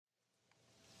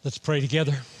Let's pray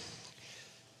together.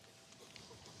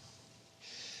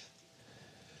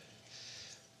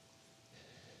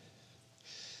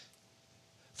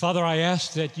 Father, I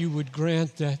ask that you would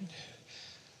grant that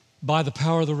by the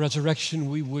power of the resurrection,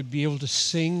 we would be able to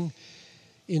sing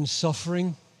in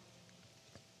suffering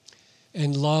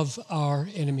and love our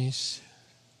enemies.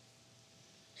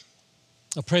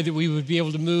 I pray that we would be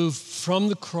able to move from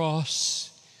the cross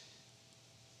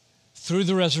through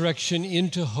the resurrection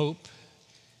into hope,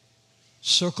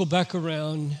 circle back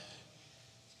around,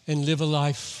 and live a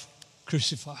life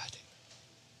crucified.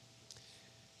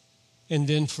 And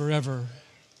then forever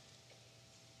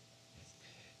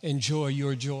enjoy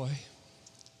your joy.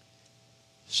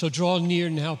 So draw near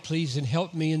now, please, and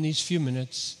help me in these few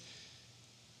minutes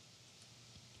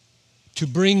to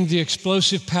bring the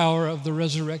explosive power of the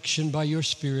resurrection by your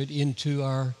Spirit into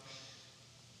our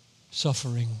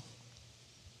suffering.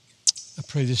 I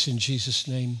pray this in Jesus'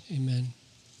 name, amen.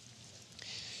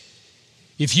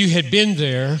 If you had been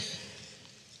there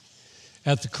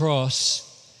at the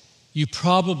cross, you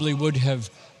probably would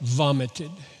have vomited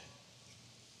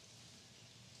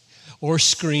or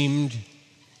screamed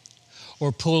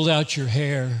or pulled out your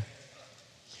hair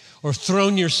or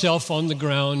thrown yourself on the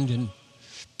ground and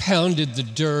pounded the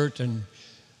dirt and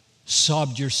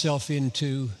sobbed yourself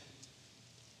into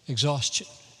exhaustion.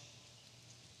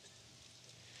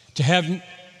 To have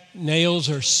nails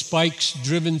or spikes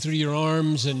driven through your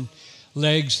arms and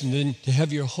legs, and then to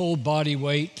have your whole body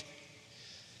weight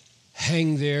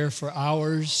hang there for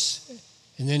hours,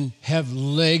 and then have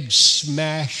legs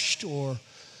smashed or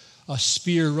a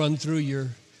spear run through your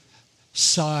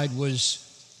side was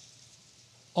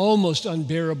almost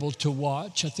unbearable to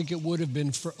watch. I think it would have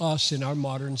been for us in our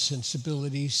modern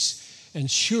sensibilities, and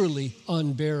surely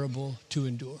unbearable to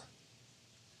endure.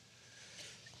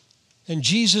 And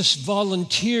Jesus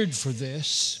volunteered for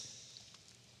this.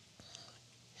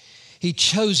 He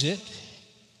chose it.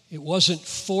 It wasn't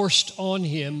forced on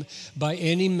him by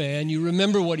any man. You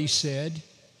remember what he said?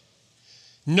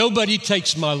 Nobody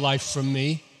takes my life from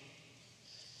me.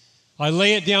 I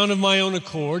lay it down of my own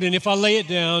accord, and if I lay it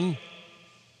down,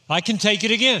 I can take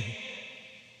it again.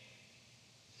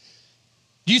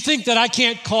 Do you think that I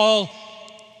can't call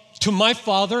to my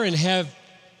Father and have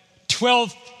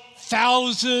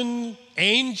 12,000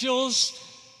 angels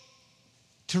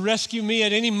to rescue me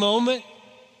at any moment?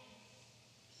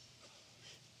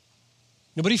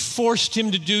 Nobody forced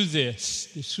him to do this.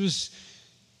 This was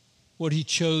what he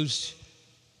chose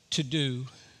to do.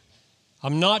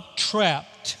 I'm not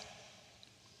trapped.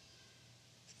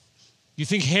 You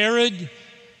think Herod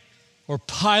or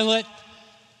Pilate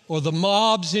or the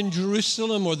mobs in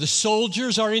Jerusalem or the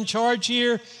soldiers are in charge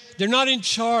here? They're not in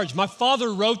charge. My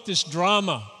Father wrote this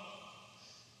drama.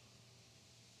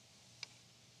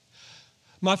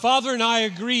 My Father and I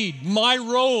agreed my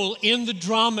role in the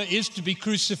drama is to be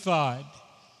crucified.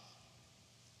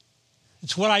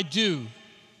 It's what I do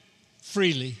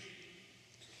freely.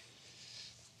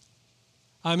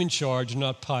 I'm in charge,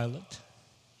 not Pilate.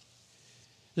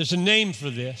 There's a name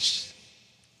for this.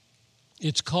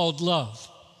 It's called love.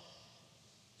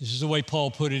 This is the way Paul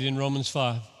put it in Romans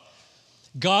 5.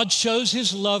 God shows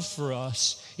his love for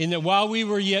us in that while we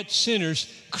were yet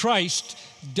sinners, Christ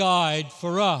died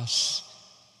for us.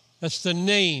 That's the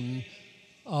name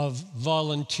of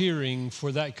volunteering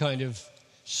for that kind of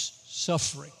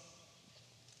suffering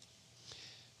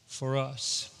for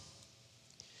us.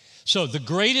 So the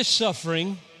greatest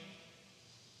suffering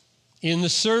in the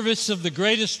service of the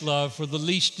greatest love for the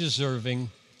least deserving.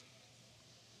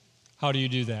 How do you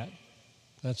do that?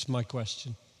 That's my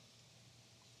question.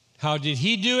 How did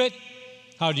he do it?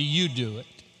 How do you do it?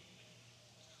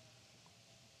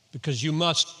 Because you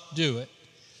must do it.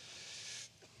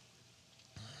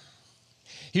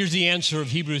 Here's the answer of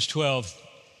Hebrews 12.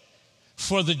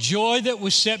 For the joy that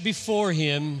was set before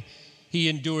him, he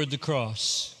endured the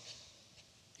cross.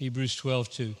 Hebrews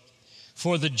 12:2.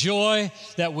 For the joy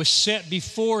that was set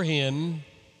before him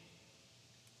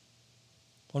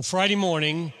on Friday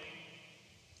morning,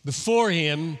 before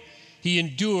him, he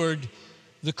endured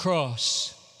the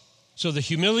cross. So the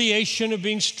humiliation of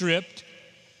being stripped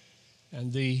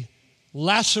and the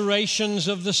lacerations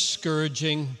of the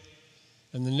scourging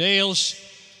and the nails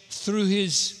through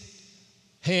his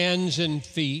hands and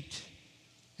feet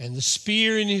and the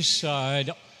spear in his side,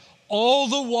 all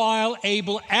the while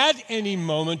able at any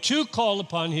moment to call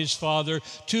upon his Father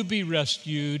to be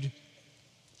rescued,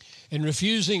 and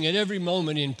refusing at every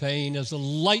moment in pain as the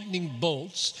lightning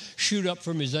bolts shoot up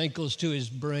from his ankles to his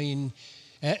brain,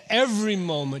 at every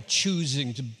moment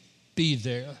choosing to be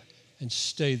there and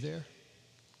stay there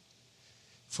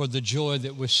for the joy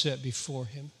that was set before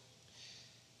him.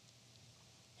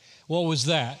 What was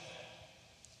that?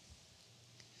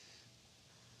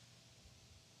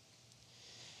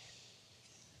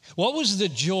 What was the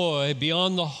joy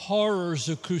beyond the horrors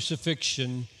of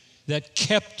crucifixion that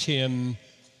kept him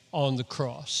on the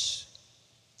cross?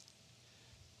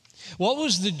 What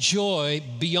was the joy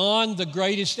beyond the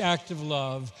greatest act of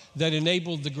love that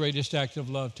enabled the greatest act of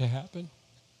love to happen?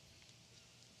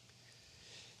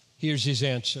 Here's his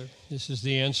answer. This is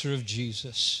the answer of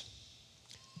Jesus.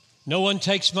 No one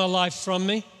takes my life from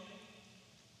me.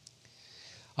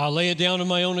 I'll lay it down of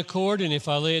my own accord, and if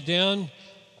I lay it down,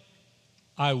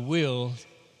 I will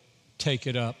take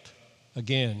it up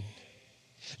again.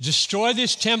 Destroy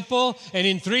this temple, and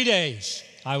in 3 days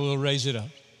I will raise it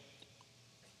up.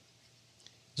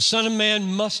 The Son of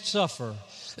Man must suffer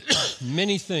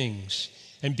many things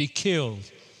and be killed.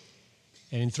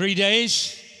 And in 3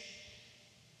 days,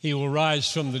 he will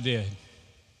rise from the dead.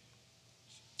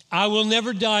 I will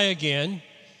never die again.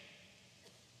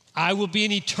 I will be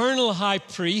an eternal high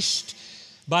priest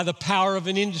by the power of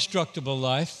an indestructible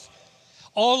life.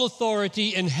 All authority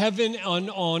in heaven and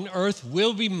on earth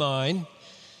will be mine.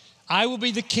 I will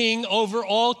be the king over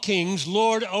all kings,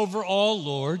 Lord over all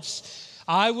lords.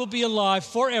 I will be alive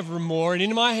forevermore, and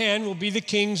in my hand will be the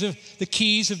keys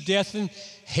of death and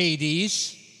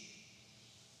Hades.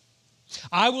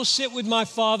 I will sit with my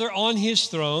Father on his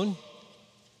throne.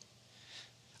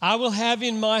 I will have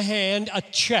in my hand a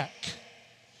check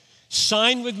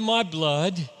signed with my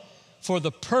blood for the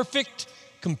perfect,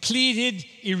 completed,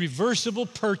 irreversible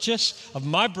purchase of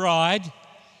my bride.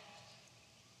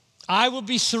 I will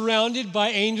be surrounded by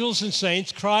angels and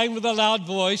saints, crying with a loud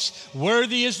voice,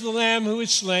 "Worthy is the Lamb who is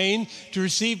slain to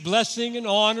receive blessing and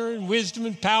honor and wisdom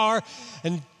and power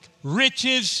and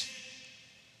riches.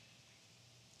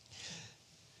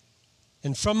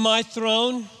 And from my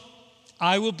throne,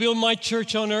 I will build my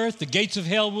church on earth. The gates of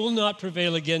hell will not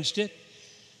prevail against it.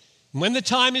 When the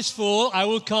time is full, I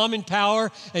will come in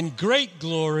power and great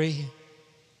glory.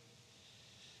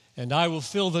 And I will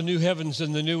fill the new heavens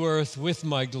and the new earth with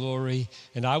my glory.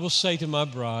 And I will say to my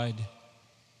bride,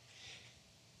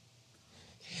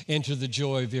 enter the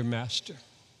joy of your master."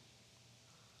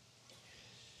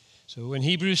 So when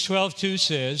Hebrews 12:2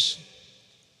 says,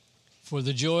 for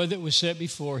the joy that was set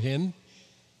before him,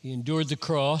 he endured the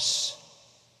cross,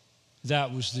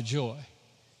 that was the joy.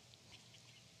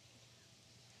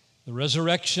 The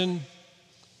resurrection,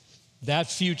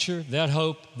 that future, that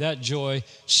hope, that joy,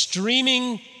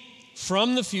 streaming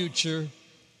from the future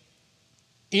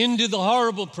into the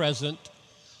horrible present,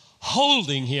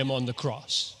 holding him on the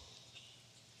cross.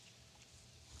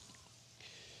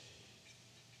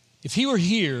 If he were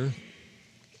here,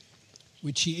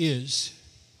 which he is,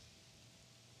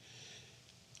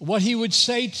 what he would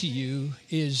say to you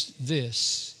is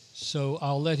this. So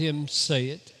I'll let him say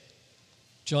it.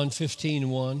 John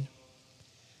 15:1,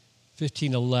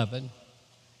 15:11.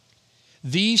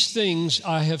 These things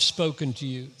I have spoken to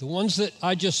you, the ones that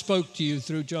I just spoke to you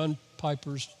through John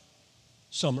Piper's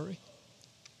summary.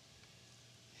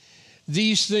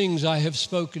 These things I have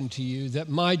spoken to you, that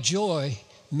my joy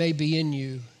may be in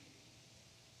you,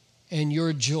 and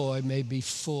your joy may be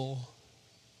full.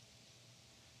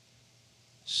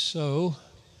 So,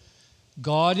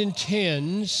 God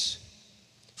intends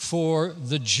for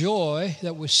the joy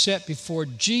that was set before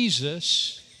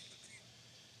Jesus,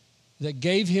 that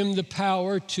gave him the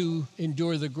power to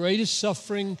endure the greatest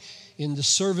suffering in the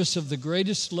service of the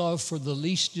greatest love for the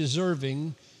least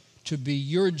deserving, to be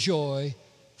your joy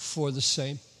for the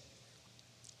same.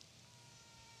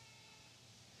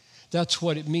 That's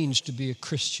what it means to be a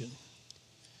Christian.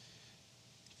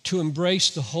 To embrace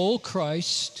the whole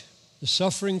Christ, the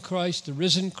suffering Christ, the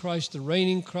risen Christ, the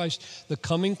reigning Christ, the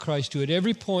coming Christ, who at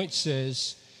every point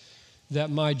says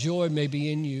that my joy may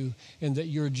be in you and that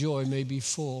your joy may be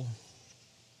full.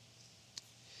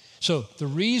 So the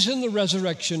reason the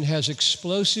resurrection has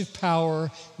explosive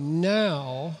power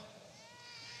now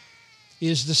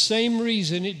is the same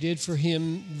reason it did for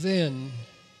him then.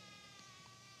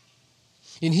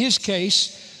 In his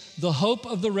case, the hope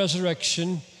of the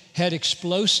resurrection had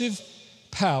explosive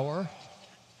power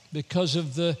because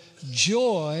of the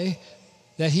joy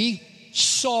that he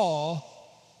saw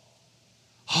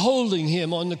holding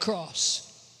him on the cross.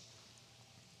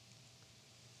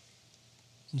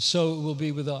 And so it will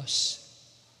be with us.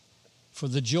 For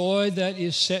the joy that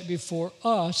is set before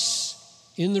us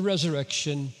in the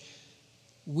resurrection,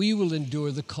 we will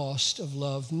endure the cost of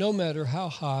love, no matter how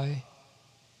high,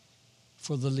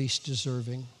 for the least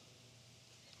deserving.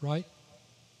 Right?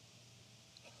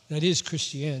 That is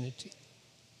Christianity.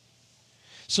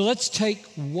 So let's take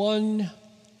one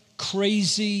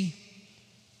crazy,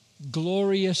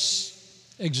 glorious,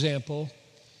 example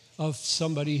of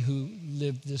somebody who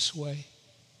lived this way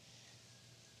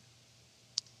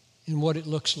and what it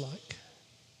looks like.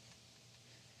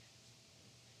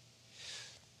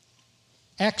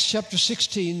 Acts chapter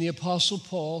 16, the Apostle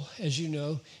Paul, as you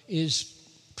know, is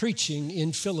preaching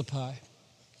in Philippi.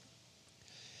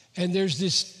 And there's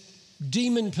this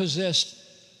demon-possessed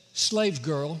slave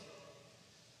girl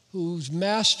whose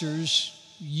masters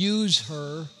use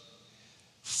her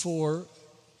for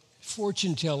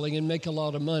fortune telling and make a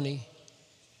lot of money.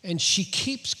 And she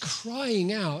keeps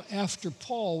crying out after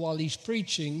Paul while he's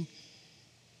preaching,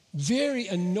 very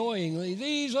annoyingly,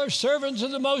 "These are servants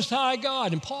of the Most High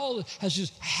God." And Paul has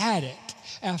just had it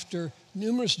after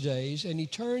numerous days, and he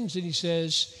turns and he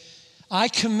says, "I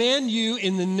command you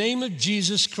in the name of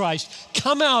Jesus Christ,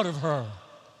 come out of her."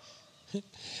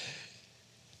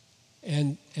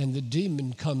 And the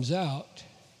demon comes out,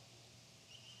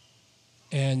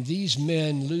 and these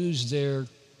men lose their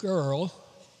girl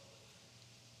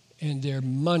and their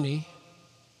money.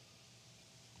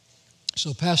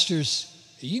 So pastors,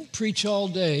 you can preach all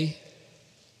day,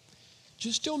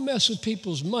 just don't mess with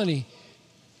people's money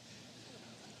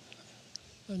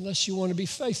unless you want to be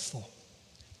faithful.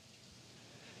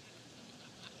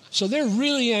 So they're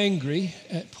really angry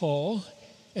at Paul,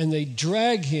 and they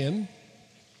drag him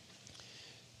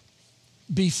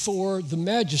before the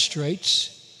magistrates,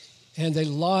 and they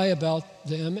lie about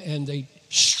them, and they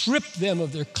strip them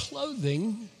of their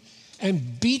clothing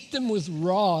and beat them with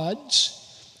rods,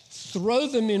 throw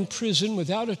them in prison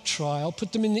without a trial,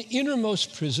 put them in the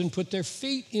innermost prison, put their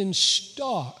feet in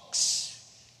stocks.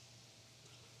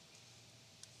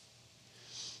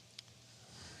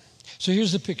 So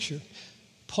here's the picture.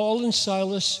 Paul and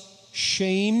Silas,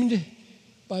 shamed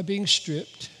by being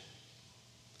stripped,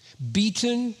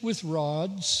 beaten with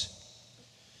rods,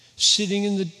 sitting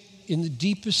in the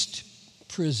deepest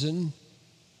prison,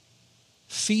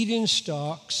 feet in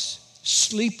stocks,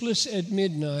 sleepless at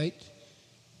midnight,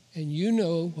 and you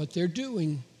know what they're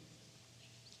doing.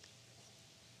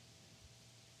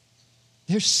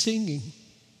 They're singing.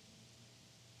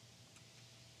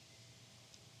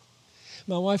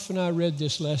 My wife and I read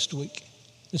this last week.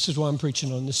 This is why I'm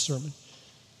preaching on this sermon.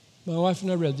 My wife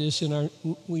and I read this, and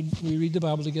we read the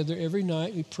Bible together every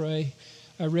night. We pray.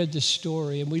 I read this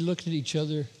story, and we looked at each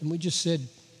other, and we just said,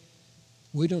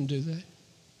 we don't do that.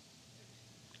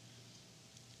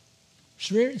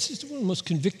 It's rare. It's just one of the most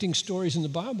convicting stories in the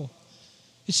Bible.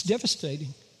 It's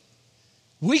devastating.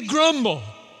 We grumble.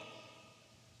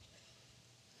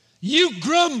 You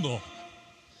grumble.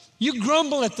 You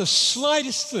grumble at the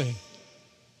slightest thing.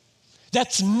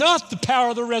 That's not the power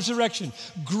of the resurrection.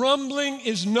 Grumbling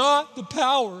is not the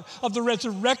power of the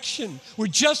resurrection. We're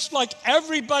just like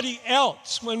everybody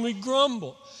else when we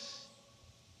grumble.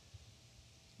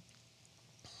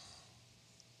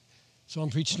 So I'm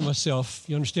preaching to myself.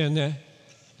 You understand that?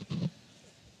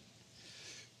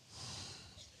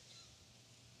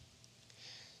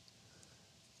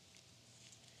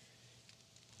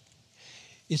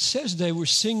 It says they were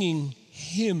singing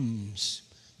hymns.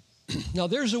 Now,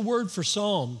 there's a word for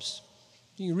psalms.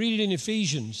 You can read it in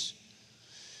Ephesians.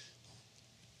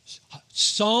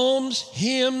 Psalms,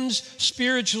 hymns,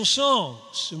 spiritual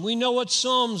songs. And we know what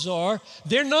psalms are.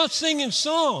 They're not singing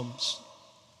psalms.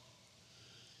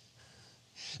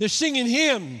 They're singing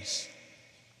hymns.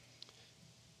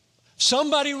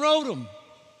 Somebody wrote them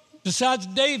besides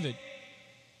David.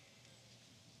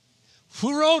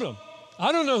 Who wrote them?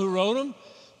 I don't know who wrote them.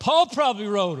 Paul probably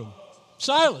wrote them.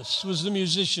 Silas was the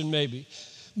musician maybe.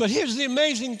 But here's the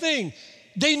amazing thing.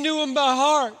 They knew him by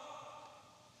heart.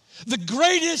 The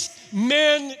greatest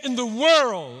men in the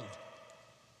world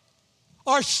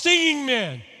are singing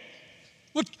men.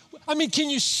 Can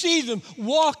you see them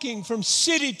walking from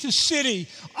city to city,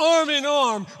 arm in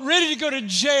arm, ready to go to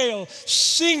jail,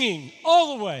 singing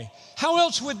all the way? How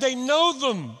else would they know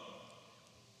them?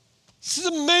 This is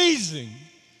amazing.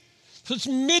 So it's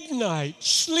midnight,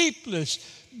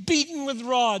 sleepless, beaten with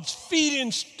rods, feet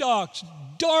in stocks,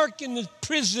 dark in the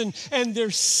prison, and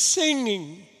they're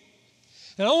singing.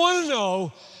 And I want to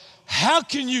know, how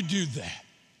can you do that?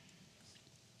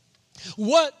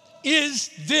 What is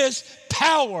this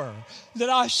power that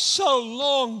I so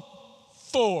long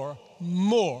for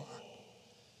more?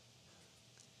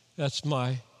 That's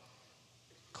my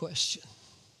question.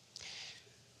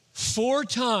 4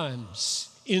 times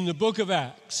in the book of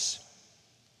Acts,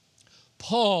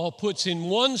 Paul puts in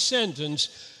one sentence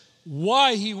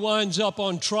why he winds up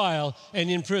on trial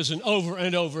and in prison over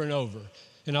and over and over.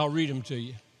 And I'll read them to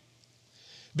you.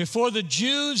 Before the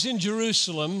Jews in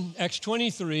Jerusalem, Acts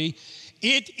 23,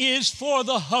 It is for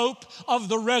the hope of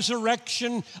the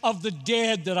resurrection of the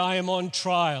dead that I am on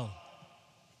trial.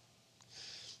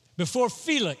 Before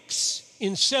Felix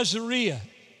in Caesarea,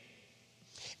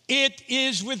 it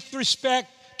is with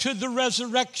respect to the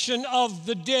resurrection of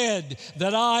the dead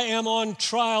that I am on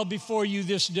trial before you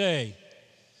this day.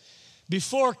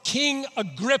 Before King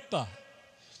Agrippa,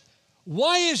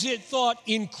 why is it thought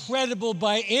incredible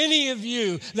by any of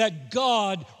you that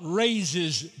God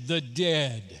raises the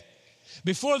dead?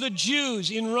 Before the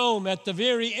Jews in Rome at the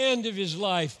very end of his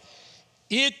life,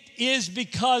 it is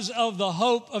because of the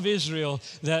hope of Israel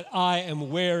that I am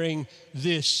wearing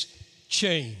this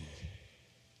chain.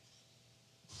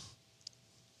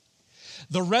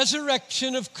 The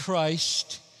resurrection of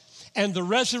Christ and the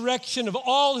resurrection of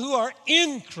all who are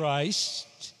in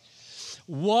Christ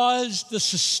was the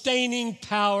sustaining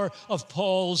power of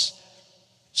Paul's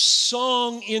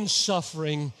song in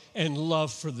suffering and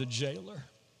love for the jailer.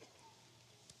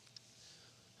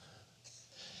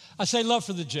 I say love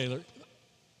for the jailer.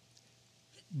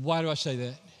 Why do I say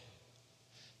that?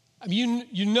 I mean,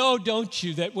 you know, don't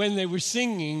you, that when they were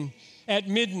singing at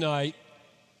midnight,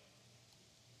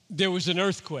 there was an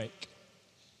earthquake.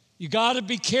 You got to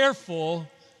be careful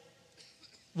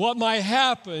what might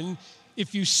happen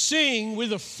if you sing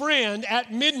with a friend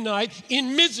at midnight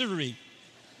in misery.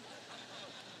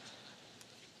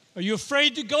 Are you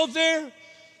afraid to go there?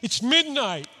 It's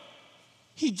midnight.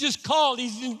 He just called.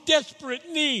 He's in desperate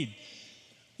need.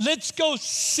 Let's go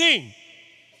sing.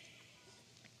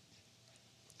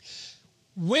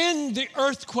 When the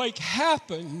earthquake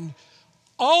happened,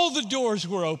 all the doors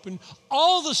were open,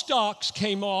 all the stocks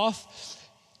came off.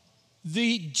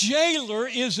 The jailer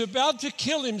is about to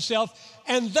kill himself,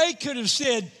 and they could have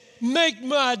said, "Make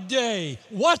my day."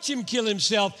 Watch him kill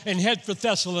himself and head for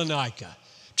Thessalonica.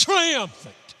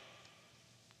 Triumphant.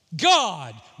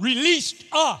 God released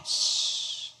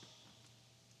us.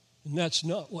 And that's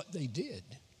not what they did.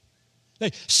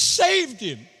 They saved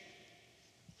him.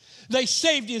 They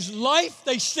saved his life.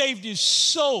 They saved his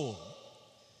soul.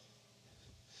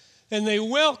 And they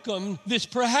welcomed this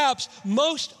perhaps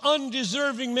most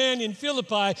undeserving man in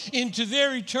Philippi into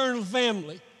their eternal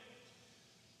family.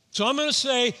 So I'm going to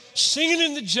say, singing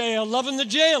in the jail, loving the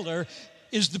jailer,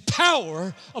 is the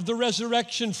power of the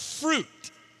resurrection fruit.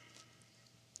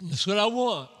 That's what I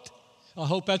want. I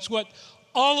hope that's what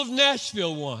all of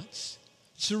Nashville wants.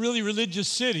 It's a really religious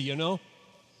city, you know.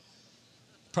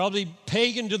 Probably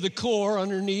pagan to the core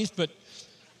underneath, but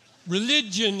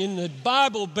religion in the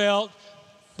Bible Belt.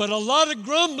 But a lot of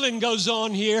grumbling goes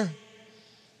on here.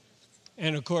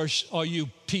 And of course, all you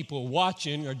people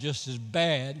watching are just as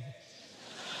bad.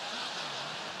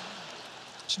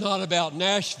 It's not about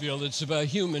Nashville, it's about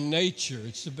human nature.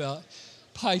 It's about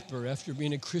Piper after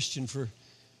being a Christian for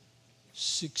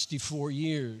 67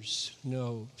 years.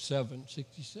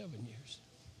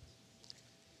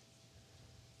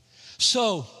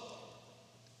 So,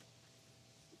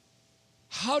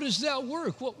 how does that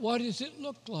work? What does it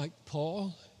look like,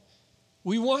 Paul?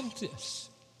 We want this.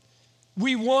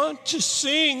 We want to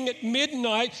sing at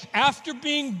midnight after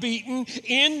being beaten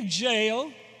in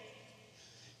jail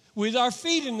with our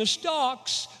feet in the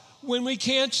stocks when we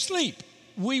can't sleep.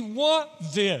 We want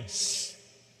this.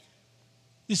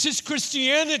 This is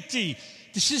Christianity.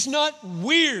 This is not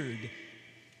weird.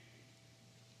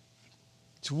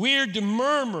 It's weird to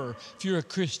murmur if you're a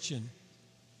Christian.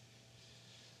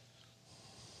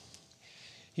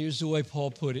 Here's the way Paul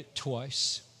put it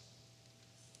twice.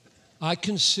 I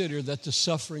consider that the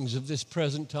sufferings of this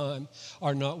present time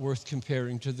are not worth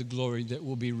comparing to the glory that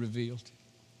will be revealed.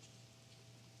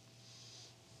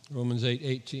 Romans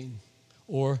 8:18.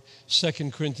 Or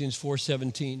 2 Corinthians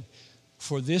 4:17.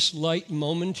 For this light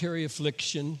momentary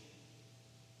affliction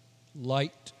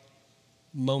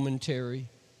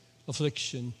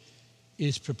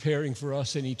is preparing for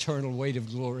us an eternal weight of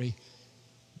glory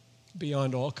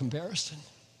beyond all comparison.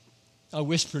 I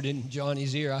whispered in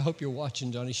Johnny's ear. I hope you're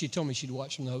watching, Johnny. She told me she'd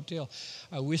watch from the hotel.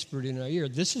 I whispered in her ear,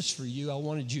 this is for you. I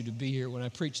wanted you to be here when I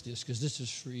preach this because this is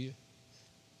for you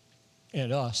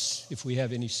and us, if we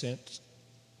have any sense.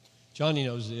 Johnny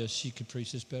knows this. She could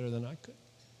preach this better than I could.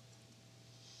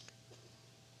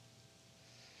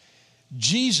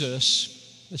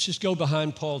 Jesus, let's just go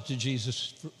behind Paul to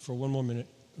Jesus for one more minute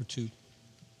or two.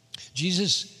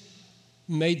 Jesus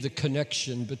made the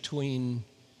connection between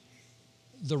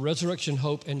the resurrection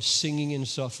hope and singing in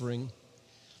suffering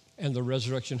and the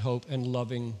resurrection hope and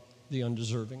loving the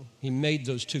undeserving. He made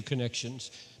those two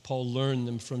connections. Paul learned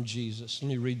them from Jesus. Let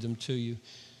me read them to you.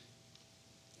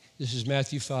 This is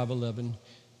Matthew 5:11.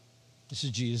 This is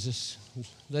Jesus.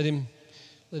 Let him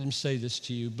say this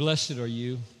to you. Blessed are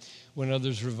you when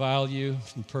others revile you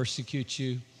and persecute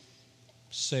you,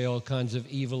 say all kinds of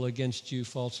evil against you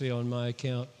falsely on my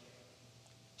account,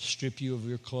 strip you of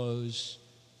your clothes,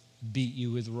 beat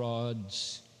you with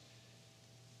rods,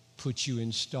 put you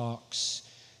in stocks.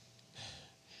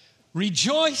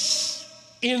 Rejoice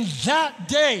in that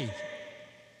day,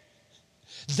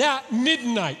 that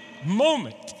midnight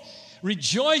moment.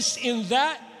 Rejoice in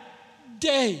that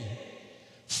day,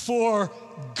 for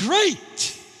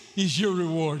great is your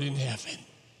reward in heaven.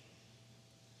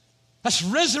 That's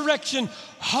resurrection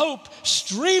hope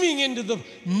streaming into the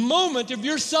moment of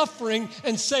your suffering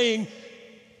and saying,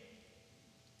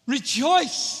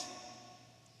 rejoice.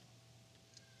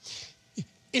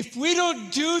 If we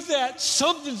don't do that,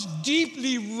 something's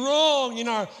deeply wrong in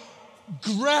our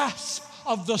grasp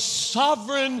of the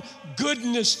sovereign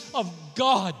goodness of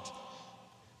God.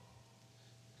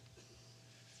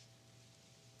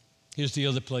 Here's the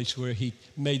other place where he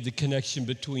made the connection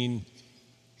between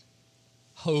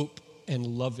hope and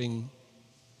loving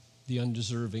the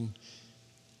undeserving.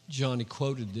 Johnny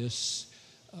quoted this.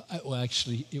 Well,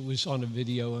 actually, it was on a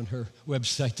video on her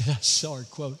website that I saw her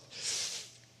quote.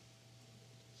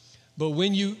 But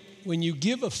when you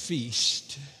give a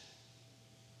feast,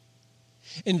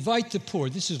 invite the poor.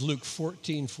 This is Luke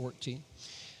 14:14.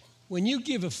 When you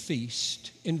give a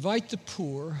feast, invite the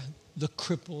poor, the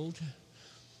crippled,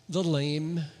 the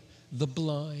lame, the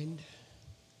blind,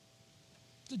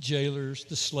 the jailers,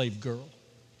 the slave girl.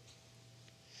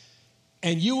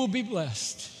 And you will be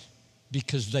blessed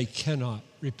because they cannot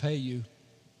repay you.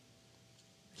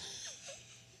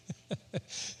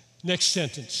 Next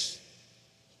sentence.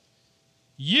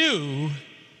 You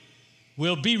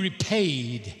will be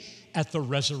repaid at the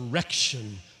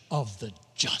resurrection of the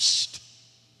just.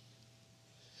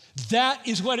 That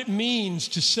is what it means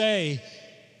to say,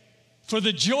 for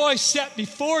the joy set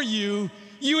before you,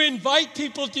 you invite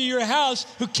people to your house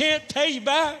who can't pay you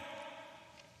back.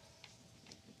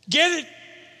 Get it?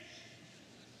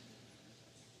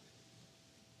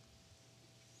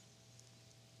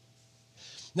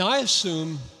 Now I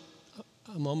assume,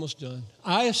 I'm almost done.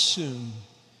 I assume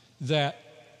that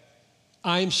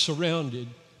I'm surrounded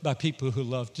by people who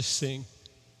love to sing.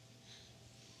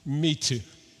 Me too.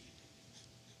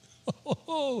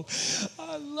 Oh,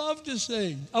 I love to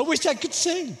sing. I wish I could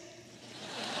sing.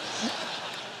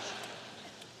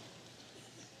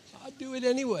 I do it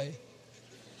anyway.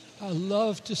 I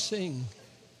love to sing.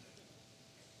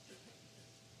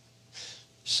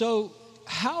 So,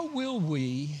 how will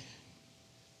we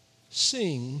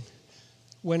sing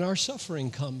when our suffering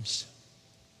comes?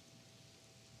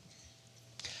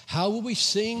 How will we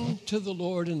sing to the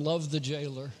Lord and love the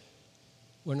jailer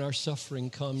when our suffering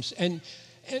comes? And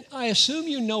I assume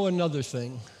you know another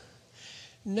thing,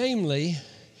 namely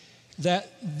that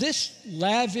this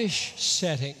lavish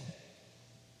setting,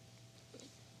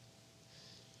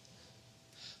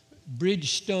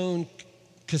 Bridgestone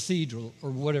Cathedral,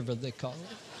 or whatever they call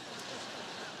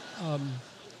it,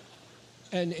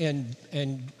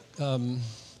 and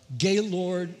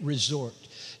Gaylord Resort.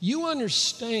 You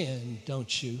understand,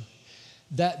 don't you,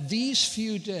 that these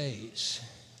few days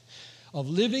of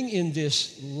living in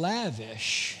this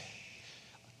lavish,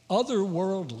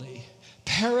 otherworldly,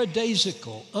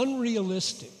 paradisical,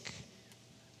 unrealistic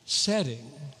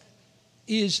setting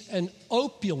is an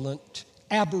opulent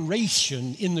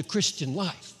aberration in the Christian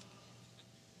life.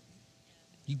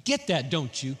 You get that,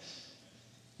 don't you?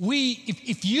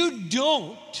 If you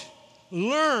don't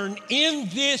learn in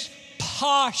this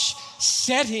posh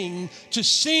setting to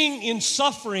sing in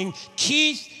suffering,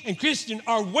 Keith and Kristen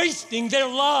are wasting their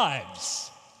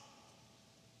lives.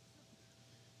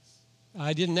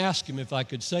 I didn't ask him if I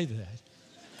could say that.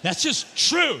 That's just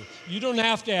true. You don't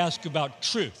have to ask about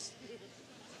truth.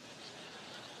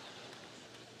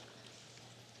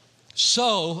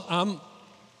 So I'm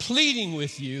pleading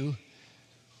with you,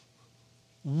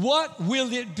 what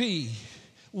will it be?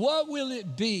 What will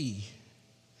it be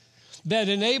that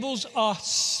enables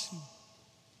us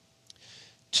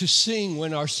to sing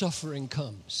when our suffering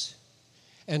comes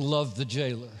and love the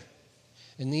jailer?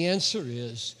 And the answer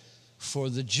is, for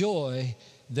the joy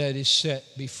that is set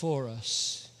before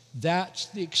us. That's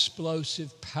the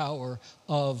explosive power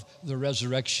of the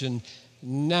resurrection.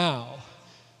 Now,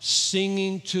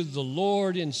 singing to the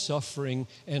Lord in suffering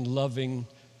and loving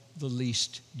the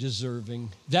least deserving.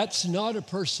 That's not a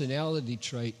personality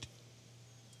trait.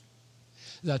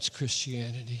 That's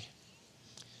Christianity.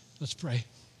 Let's pray.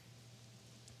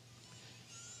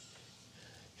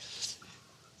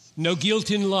 No guilt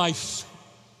in life.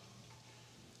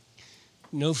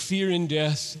 No fear in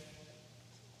death.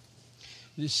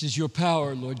 This is your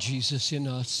power, Lord Jesus, in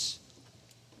us.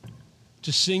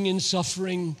 to sing in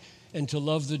suffering and to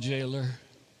love the jailer.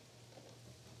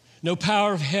 No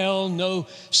power of hell, no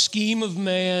scheme of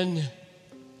man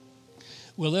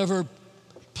will ever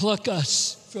pluck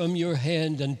us from your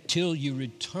hand until you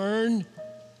return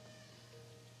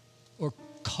or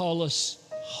call us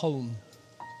home.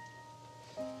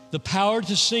 The power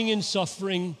to sing in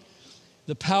suffering,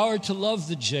 the power to love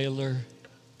the jailer.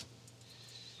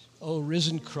 Oh,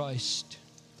 risen Christ,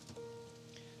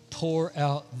 pour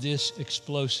out this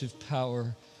explosive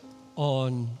power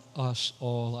on us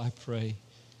all, I pray.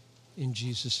 In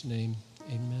Jesus' name,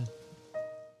 amen.